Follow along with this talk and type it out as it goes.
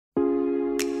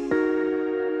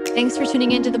Thanks for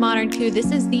tuning into The Modern Coup.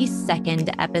 This is the second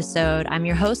episode. I'm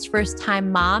your host, first-time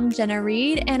mom, Jenna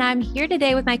Reed, and I'm here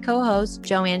today with my co-host,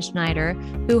 Joanne Schneider,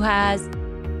 who has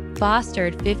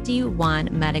fostered 51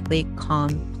 medically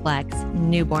complex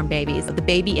newborn babies. The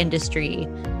baby industry,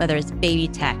 whether it's baby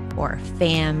tech or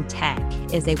fam tech,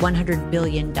 is a $100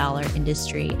 billion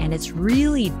industry, and it's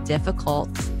really difficult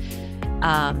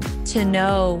to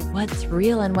know what's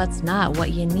real and what's not,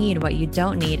 what you need, what you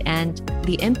don't need, and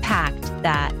the impact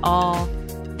that all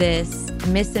this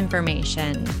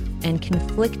misinformation and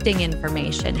conflicting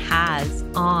information has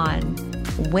on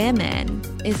women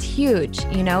is huge.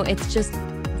 You know, it's just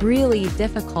really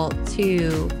difficult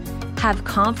to have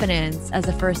confidence as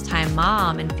a first-time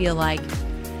mom and feel like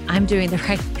I'm doing the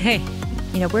right thing.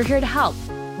 You know, we're here to help.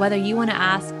 Whether you want to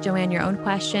ask Joanne your own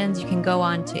questions, you can go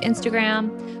on to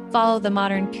Instagram, follow The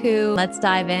Modern Coup. Let's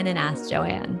dive in and ask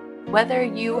Joanne. Whether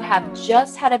you have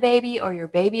just had a baby or your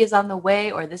baby is on the way,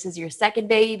 or this is your second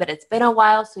baby, but it's been a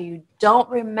while so you don't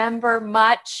remember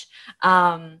much,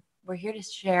 we're here to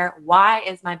share, why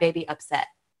is my baby upset?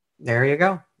 There you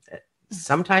go.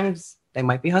 Sometimes they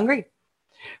might be hungry.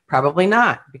 Probably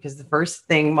not, because the first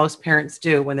thing most parents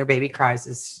do when their baby cries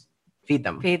is feed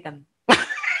them. Feed them.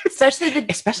 Especially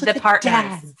the partners.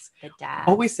 Dads. The dads.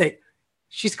 Always say,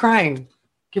 she's crying.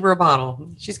 Give her a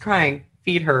bottle. She's crying.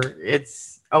 Feed her.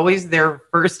 It's always their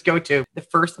first go-to. The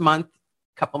first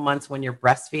couple months when you're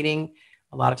breastfeeding,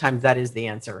 a lot of times that is the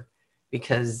answer,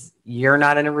 because you're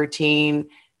not in a routine.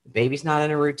 The baby's not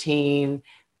in a routine.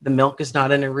 The milk is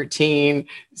not in a routine.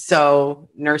 So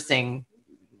nursing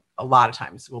a lot of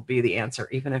times will be the answer,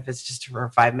 even if it's just for a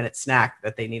 5-minute snack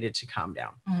that they needed to calm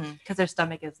down. Because their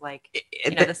stomach is like,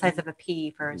 the size of a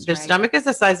pea first. Their stomach is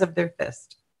the size of their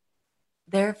fist.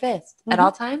 Their fist at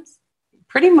all times?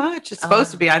 Pretty much. It's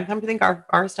supposed to be. I think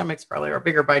our stomachs probably are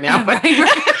bigger by now. But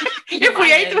if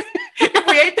we ate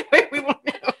the way we want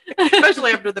to,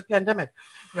 especially after the pandemic.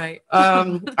 Right.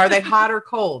 Are they hot or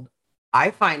cold? I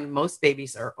find most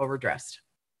babies are overdressed.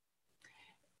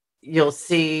 You'll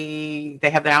see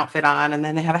they have the outfit on and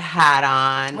then they have a hat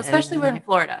on. Well, especially we're in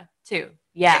Florida too.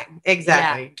 Yeah.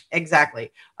 Exactly. Yeah.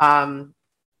 Exactly.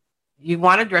 You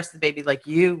want to dress the baby like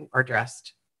you are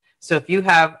dressed. So if you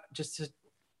have just a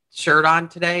shirt on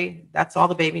today, that's all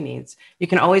the baby needs. You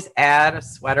can always add a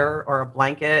sweater or a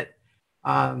blanket.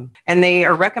 And they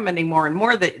are recommending more and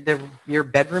more that your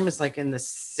bedroom is like in the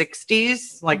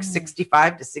 60s, like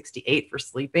 65 to 68 for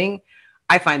sleeping.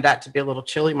 I find that to be a little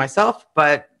chilly myself,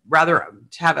 but rather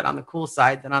to have it on the cool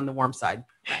side than on the warm side.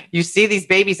 You see these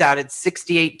babies out at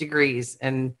 68 degrees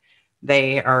and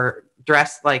they are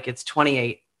dressed like it's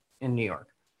 28 in New York.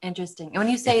 Interesting. And when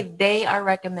you say they are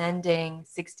recommending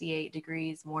 68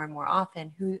 degrees more and more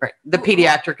often, the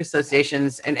pediatric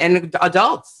associations and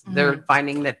adults, they're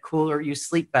finding that you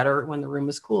sleep better when the room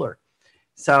is cooler.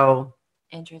 So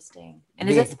interesting. And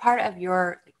is this part of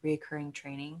your reoccurring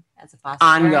training as a foster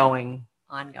ongoing?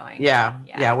 Yeah.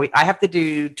 I have to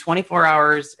do 24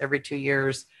 hours every 2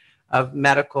 years of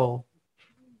medical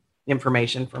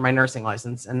information for my nursing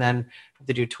license, and then I have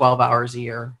to do 12 hours a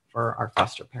year for our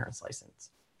foster parents license.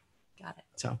 Got it.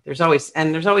 So there's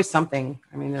always something.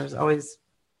 I mean, there's always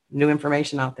new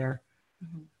information out there.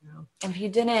 And if you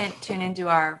didn't tune into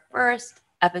our first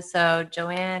episode,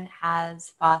 Joanne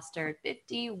has fostered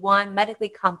 51 medically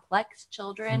complex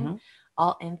children,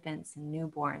 all infants and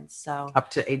newborns. So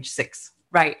up to age 6.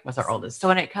 Right. Was our oldest. So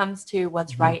when it comes to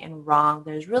what's right and wrong,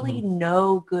 there's really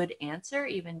no good answer.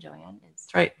 Even Joanne is.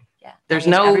 That's right. Yeah.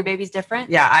 Every baby's different.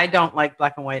 Yeah. I don't like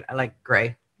black and white. I like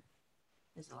gray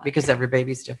because every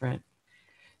baby's different.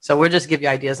 So we'll just give you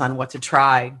ideas on what to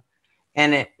try.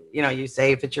 And you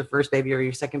say if it's your first baby or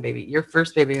your second baby, your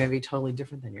first baby may be totally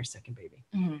different than your second baby.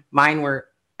 Mine were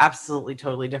absolutely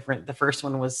totally different. The first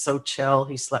one was so chill.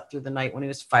 He slept through the night when he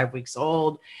was 5 weeks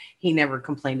old. He never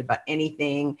complained about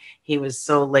anything. He was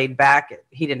so laid back.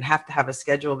 He didn't have to have a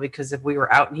schedule because if we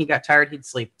were out and he got tired, he'd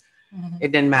sleep.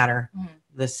 It didn't matter.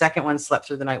 The second one slept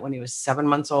through the night when he was 7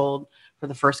 months old. For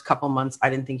the first couple months,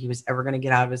 I didn't think he was ever going to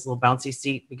get out of his little bouncy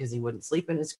seat because he wouldn't sleep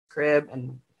in his crib,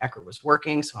 and Ecker was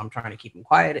working. So I'm trying to keep him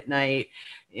quiet at night.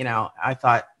 I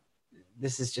thought,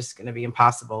 this is just going to be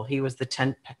impossible. He was the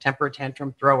temper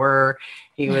tantrum thrower.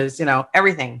 He was,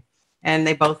 everything. And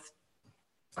they both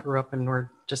grew up and were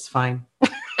just fine.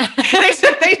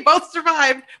 They both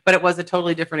survived, but it was a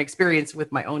totally different experience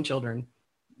with my own children,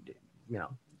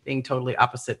 being totally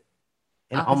opposite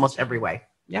in almost every way.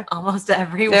 Yeah. Almost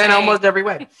every way. In almost every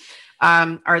way.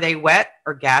 Are they wet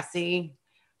or gassy?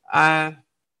 A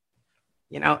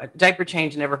diaper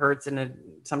change never hurts,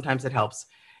 and sometimes it helps.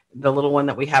 The little one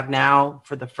that we have now,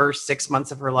 for the first 6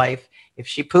 months of her life, if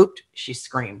she pooped, she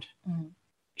screamed.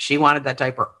 she wanted that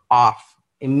diaper off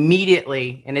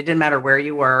immediately. And it didn't matter where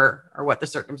you were or what the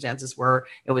circumstances were.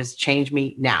 It was change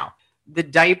me now. The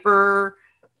diaper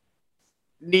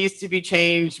needs to be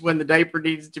changed when the diaper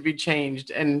needs to be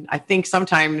changed. And I think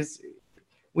sometimes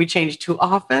we change too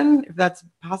often, if that's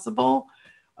possible.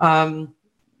 Because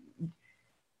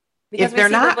if they're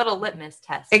not a little litmus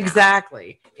test.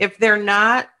 Exactly. Now. If they're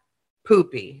not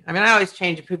poopy, I mean, I always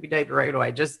change a poopy diaper right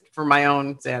away, just for my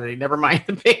own sanity, never mind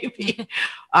the baby.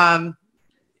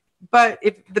 But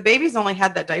if the baby's only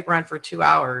had that diaper on for 2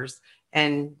 hours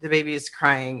and the baby is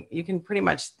crying, you can pretty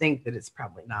much think that it's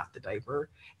probably not the diaper.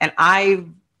 And I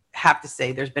have to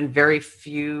say there's been very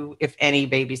few, if any,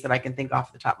 babies that I can think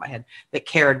off the top of my head that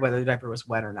cared whether the diaper was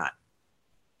wet or not.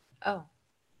 Oh.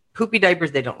 Poopy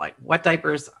diapers, they don't like. Wet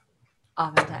diapers,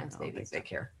 oftentimes babies they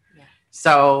care. Yeah.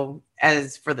 So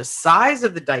as for the size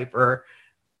of the diaper,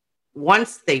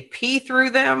 once they pee through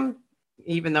them,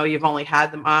 even though you've only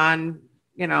had them on,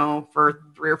 for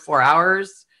 3 or 4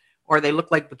 hours, or they look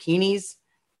like bikinis,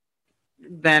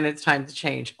 then it's time to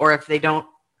change. Or if they don't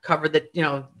cover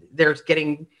they're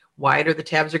getting wider, the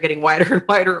tabs are getting wider and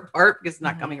wider apart because it's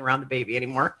not coming around the baby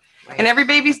anymore. Right. And every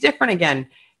baby's different again.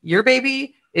 Your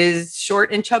baby is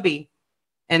short and chubby.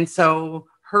 And so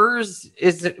hers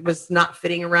was not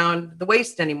fitting around the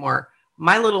waist anymore.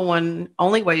 My little one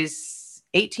only weighs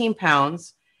 18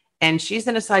 pounds and she's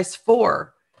in a size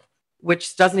 4,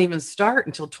 which doesn't even start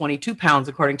until 22 pounds,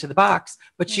 according to the box.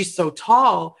 But she's so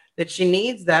tall that she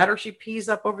needs that or she pees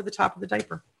up over the top of the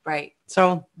diaper. Right.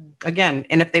 So again,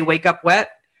 and if they wake up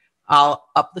wet, I'll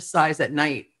up the size at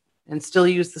night and still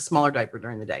use the smaller diaper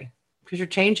during the day because you're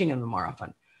changing them more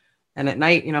often. And at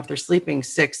night, if they're sleeping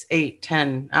 6, 8,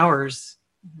 10 hours,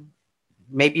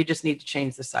 maybe you just need to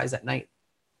change the size at night.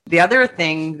 The other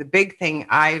thing, the big thing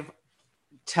I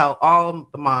tell all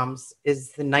the moms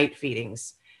is the night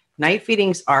feedings. Night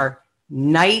feedings are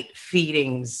night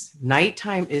feedings.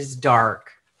 Nighttime is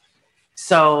dark.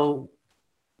 So,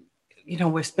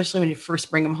 especially when you first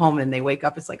bring them home and they wake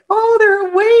up, it's like, oh, they're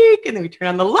awake. And then we turn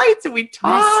on the lights and we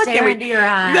talk. Stare into your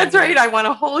eyes. That's right. I want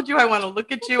to hold you. I want to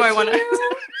look at you. I want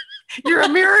to. You're a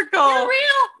miracle. You're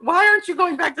real. Why aren't you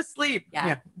going back to sleep?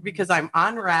 Yeah. Because I'm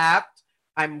unwrapped.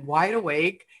 I'm wide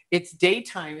awake. It's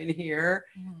daytime in here.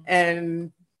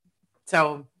 And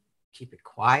so keep it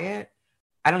quiet.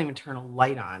 I don't even turn a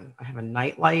light on. I have a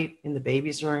night light in the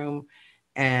baby's room.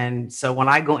 And so when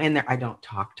I go in there, I don't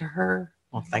talk to her.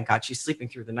 Well, thank God she's sleeping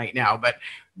through the night now. But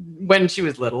when she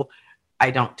was little,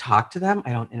 I don't talk to them.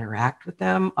 I don't interact with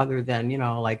them other than,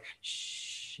 like,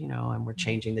 shh, and we're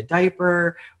changing the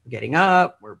diaper. We're getting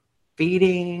up. We're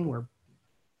feeding. We're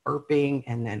burping.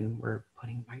 And then we're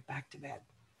putting right back to bed.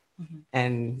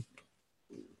 And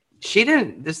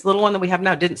this little one that we have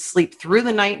now didn't sleep through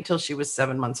the night until she was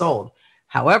 7 months old.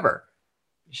 However,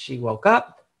 she woke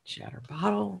up, she had her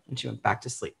bottle, and she went back to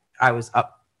sleep. I was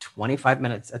up 25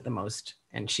 minutes at the most,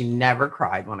 and she never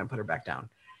cried when I put her back down.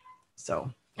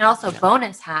 So, and also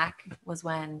bonus hack was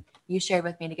when you shared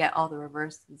with me to get all the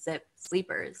reverse zip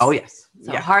sleepers. Oh, yes.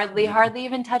 So hardly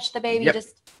even touch the baby. Yep.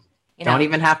 Just, don't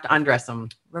even have to undress them.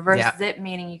 Reverse zip,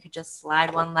 meaning you could just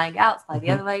slide one leg out, slide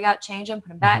the other leg out, change them, put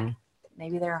them back.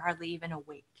 Maybe they're hardly even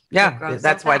awake. Yeah,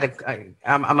 that's why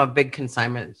I'm a big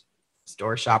consignment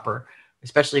store shopper,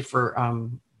 especially for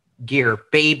gear,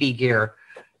 baby gear.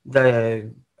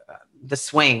 The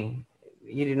swing,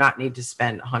 you do not need to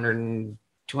spend $100 and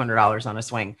 $200 on a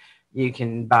swing. You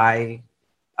can buy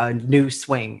a new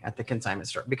swing at the consignment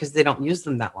store because they don't use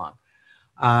them that long.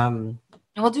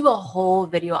 And we'll do a whole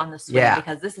video on the swing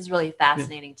because this is really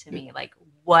fascinating to me. Like,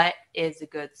 what is a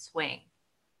good swing?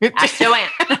 Ask Joanne.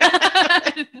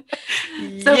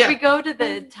 So if we go to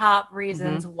the top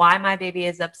reasons why my baby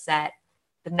is upset,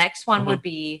 the next one would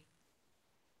be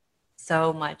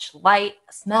so much light,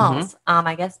 smells.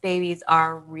 I guess babies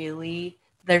are really,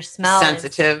 their smell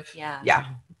sensitive. Yeah.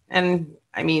 And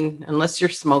I mean, unless you're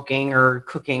smoking or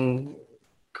cooking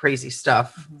crazy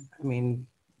stuff, I mean,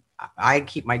 I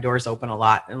keep my doors open a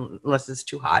lot unless it's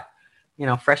too hot.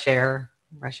 Fresh air.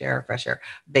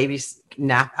 Babies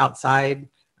nap outside.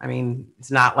 I mean,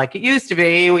 it's not like it used to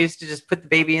be. We used to just put the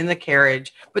baby in the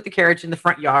carriage, put the carriage in the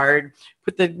front yard,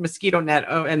 put the mosquito net,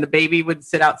 and the baby would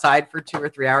sit outside for 2 or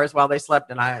 3 hours while they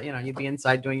slept. And you'd be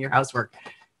inside doing your housework.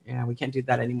 Yeah, we can't do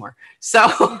that anymore.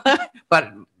 So,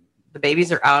 but the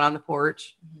babies are out on the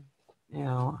porch,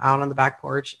 out on the back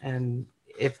porch. And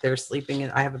if they're sleeping,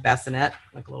 I have a bassinet,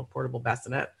 like a little portable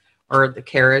bassinet, or the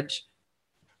carriage.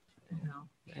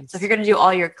 So if you're going to do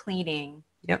all your cleaning,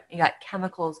 yep, you got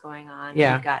chemicals going on.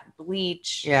 Yeah. You've got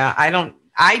bleach. Yeah. I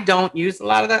don't use a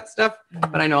lot of that stuff,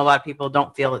 but I know a lot of people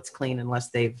don't feel it's clean unless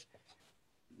they've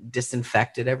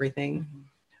disinfected everything.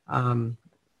 Mm-hmm.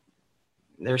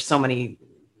 There's so many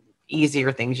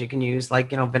easier things you can use, like,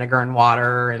 vinegar and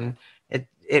water, and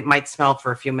it might smell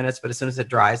for a few minutes, but as soon as it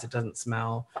dries, it doesn't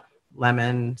smell.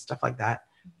 Lemon, stuff like that.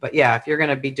 But yeah, if you're going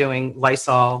to be doing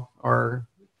Lysol or,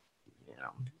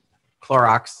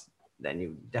 Clorox, then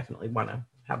you definitely want to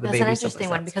have the baby. That's an interesting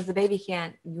one, because the baby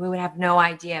we would have no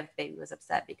idea if the baby was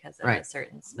upset because of a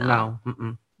certain smell. No.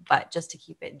 Mm-mm. But just to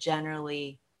keep it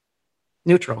generally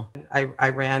neutral. I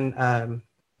ran,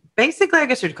 basically, I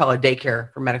guess you'd call it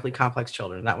daycare for medically complex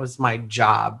children. That was my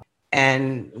job.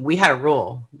 And we had a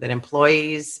rule that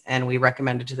employees, and we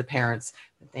recommended to the parents,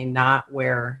 that they not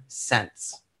wear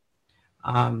scents.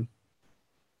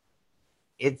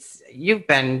 You've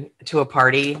been to a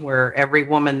party where every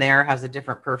woman there has a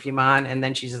different perfume on, and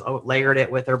then she's layered it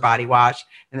with her body wash,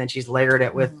 and then she's layered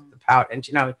it with the pout, and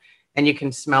and you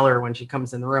can smell her when she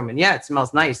comes in the room. And yeah, it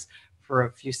smells nice for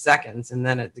a few seconds, and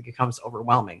then it becomes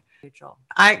overwhelming. Neutral.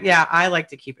 I like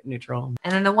to keep it neutral.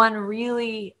 And then the one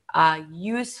really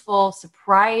useful,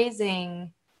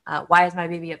 surprising, why is my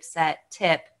baby upset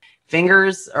tip?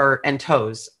 Fingers and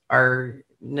toes are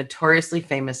notoriously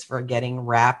famous for getting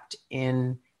wrapped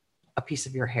in a piece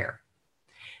of your hair.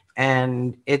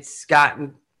 And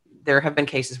there have been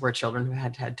cases where children who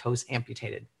had toes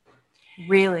amputated.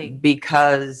 Really?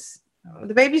 Because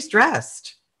the baby's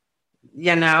dressed,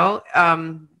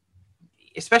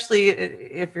 especially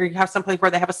if you have someplace where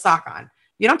they have a sock on.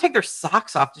 You don't take their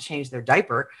socks off to change their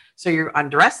diaper. So you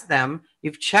undress them,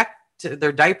 you've checked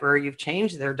their diaper, you've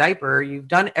changed their diaper, you've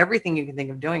done everything you can think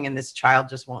of doing, and this child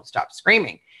just won't stop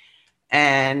screaming.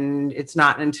 And it's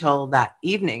not until that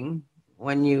evening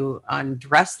when you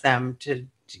undress them to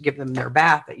give them their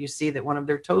bath that you see that one of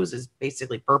their toes is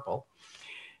basically purple,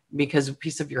 because a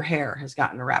piece of your hair has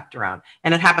gotten wrapped around.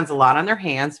 And it happens a lot on their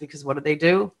hands, because what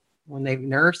do? When they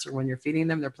nurse or when you're feeding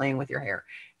them, they're playing with your hair.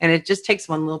 And it just takes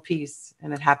one little piece,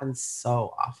 and it happens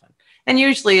so often. And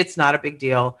usually it's not a big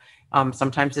deal.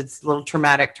 Sometimes it's a little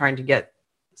traumatic trying to get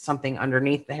something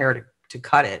underneath the hair to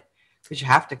cut it, because you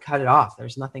have to cut it off.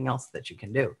 There's nothing else that you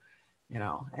can do,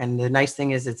 and the nice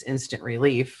thing is it's instant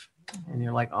relief. And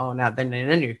you're like, oh, now then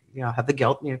you have the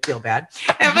guilt and you feel bad,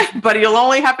 but it'll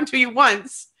only happen to you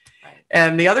once. Right.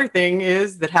 And the other thing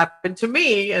is that happened to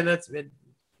me, and it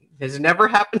has never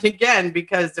happened again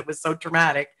because it was so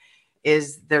traumatic,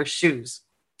 is their shoes.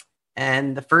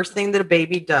 And the first thing that a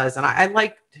baby does, and I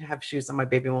like to have shoes on my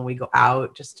baby when we go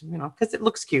out, just, because it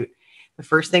looks cute. The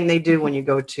first thing they do when you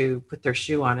go to put their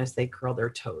shoe on is they curl their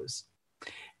toes.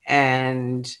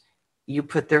 And you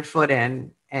put their foot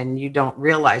in and you don't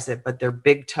realize it, but their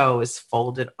big toe is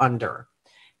folded under.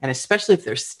 And especially if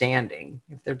they're standing,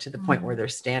 if they're to the point where they're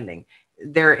standing,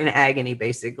 they're in agony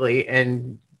basically,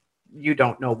 and you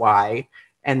don't know why.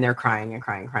 And they're crying and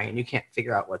crying and crying, and you can't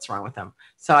figure out what's wrong with them.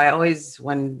 So I always,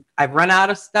 when I've run out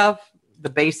of stuff,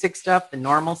 the basic stuff, the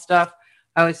normal stuff,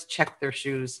 I always check their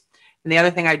shoes. And the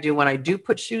other thing I do when I do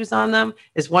put shoes on them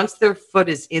is once their foot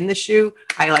is in the shoe,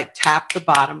 I tap the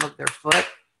bottom of their foot.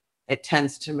 It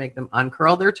tends to make them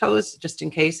uncurl their toes just in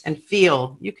case, and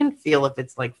you can feel if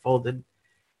it's folded,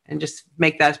 and just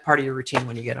make that as part of your routine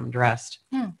when you get them dressed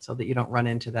so that you don't run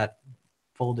into that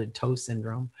folded toe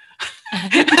syndrome.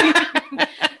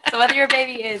 So whether your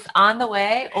baby is on the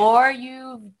way or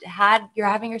you're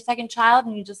having your second child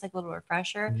and you just like a little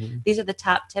refresher, these are the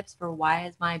top tips for why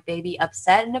is my baby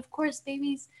upset. And of course,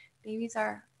 babies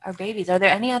are babies. Are there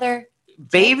any other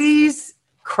babies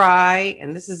cry?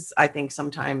 And this is, I think,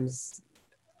 sometimes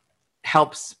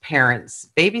helps parents.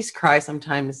 Babies cry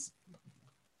sometimes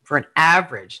for an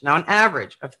average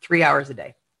of 3 hours a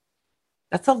day.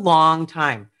 That's a long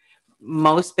time.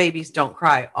 Most babies don't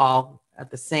cry all at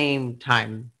the same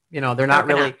time. They're not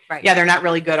really, they're not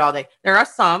really good all day. There are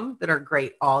some that are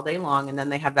great all day long. And then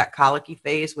they have that colicky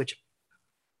phase, which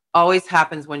always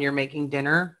happens when you're making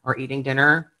dinner or eating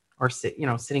dinner or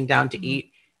sitting down to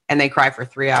eat, and they cry for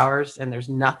 3 hours and there's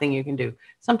nothing you can do.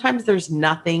 Sometimes there's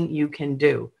nothing you can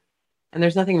do, and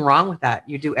there's nothing wrong with that.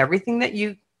 You do everything that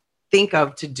you think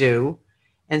of to do.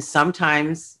 And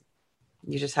sometimes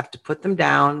you just have to put them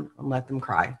down and let them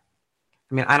cry.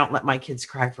 I mean, I don't let my kids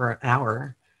cry for an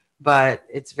hour, but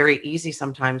it's very easy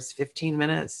sometimes, 15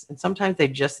 minutes. And sometimes they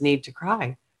just need to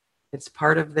cry. It's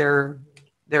part of their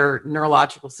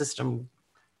neurological system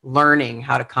learning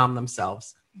how to calm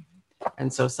themselves.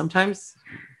 And so sometimes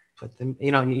put them,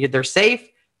 they're safe,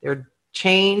 they're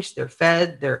changed, they're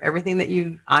fed, they're everything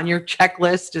that on your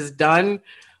checklist is done.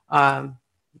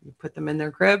 You put them in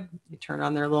their crib, you turn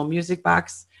on their little music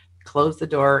box, close the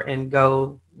door, and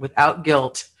go without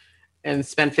guilt and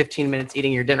spend 15 minutes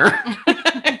eating your dinner.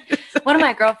 One of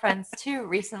my girlfriends too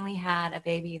recently had a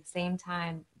baby at the same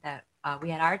time that we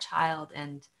had our child,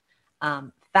 and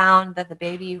found that the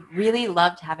baby really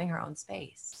loved having her own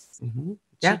space. Mm-hmm.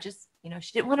 Yeah. She just,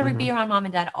 she didn't want to be around mom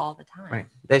and dad all the time. Right.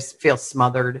 They feel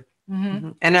smothered. Mm-hmm.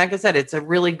 And like I said, it's a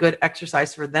really good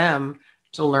exercise for them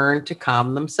to learn to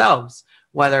calm themselves,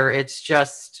 whether it's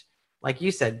just, like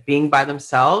you said, being by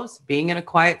themselves, being in a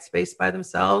quiet space by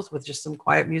themselves with just some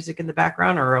quiet music in the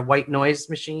background or a white noise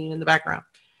machine in the background.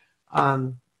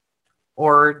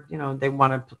 Or, they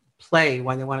want to play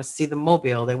when they want to see the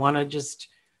mobile. They want to just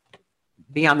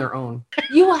be on their own.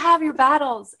 You will have your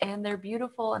battles, and they're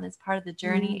beautiful, and it's part of the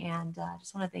journey. And I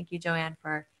just want to thank you, Joanne,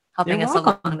 for helping us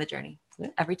along the journey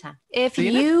every time. If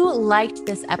you liked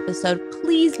this episode,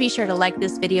 please be sure to like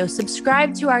this video,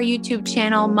 subscribe to our YouTube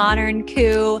channel, Modern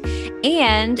Coup.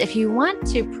 And if you want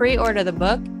to pre-order the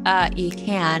book, you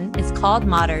can. It's called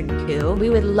Modern Coup. We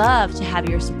would love to have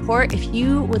your support. If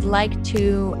you would like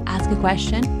to ask a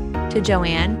question to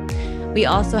Joanne, we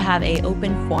also have an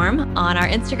open form on our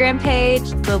Instagram page.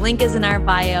 The link is in our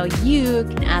bio. You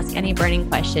can ask any burning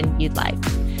question you'd like.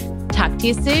 Talk to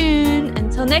you soon.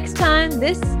 Until next time,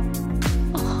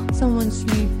 someone's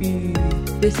sleepy.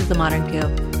 This is the Modern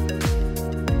Coup.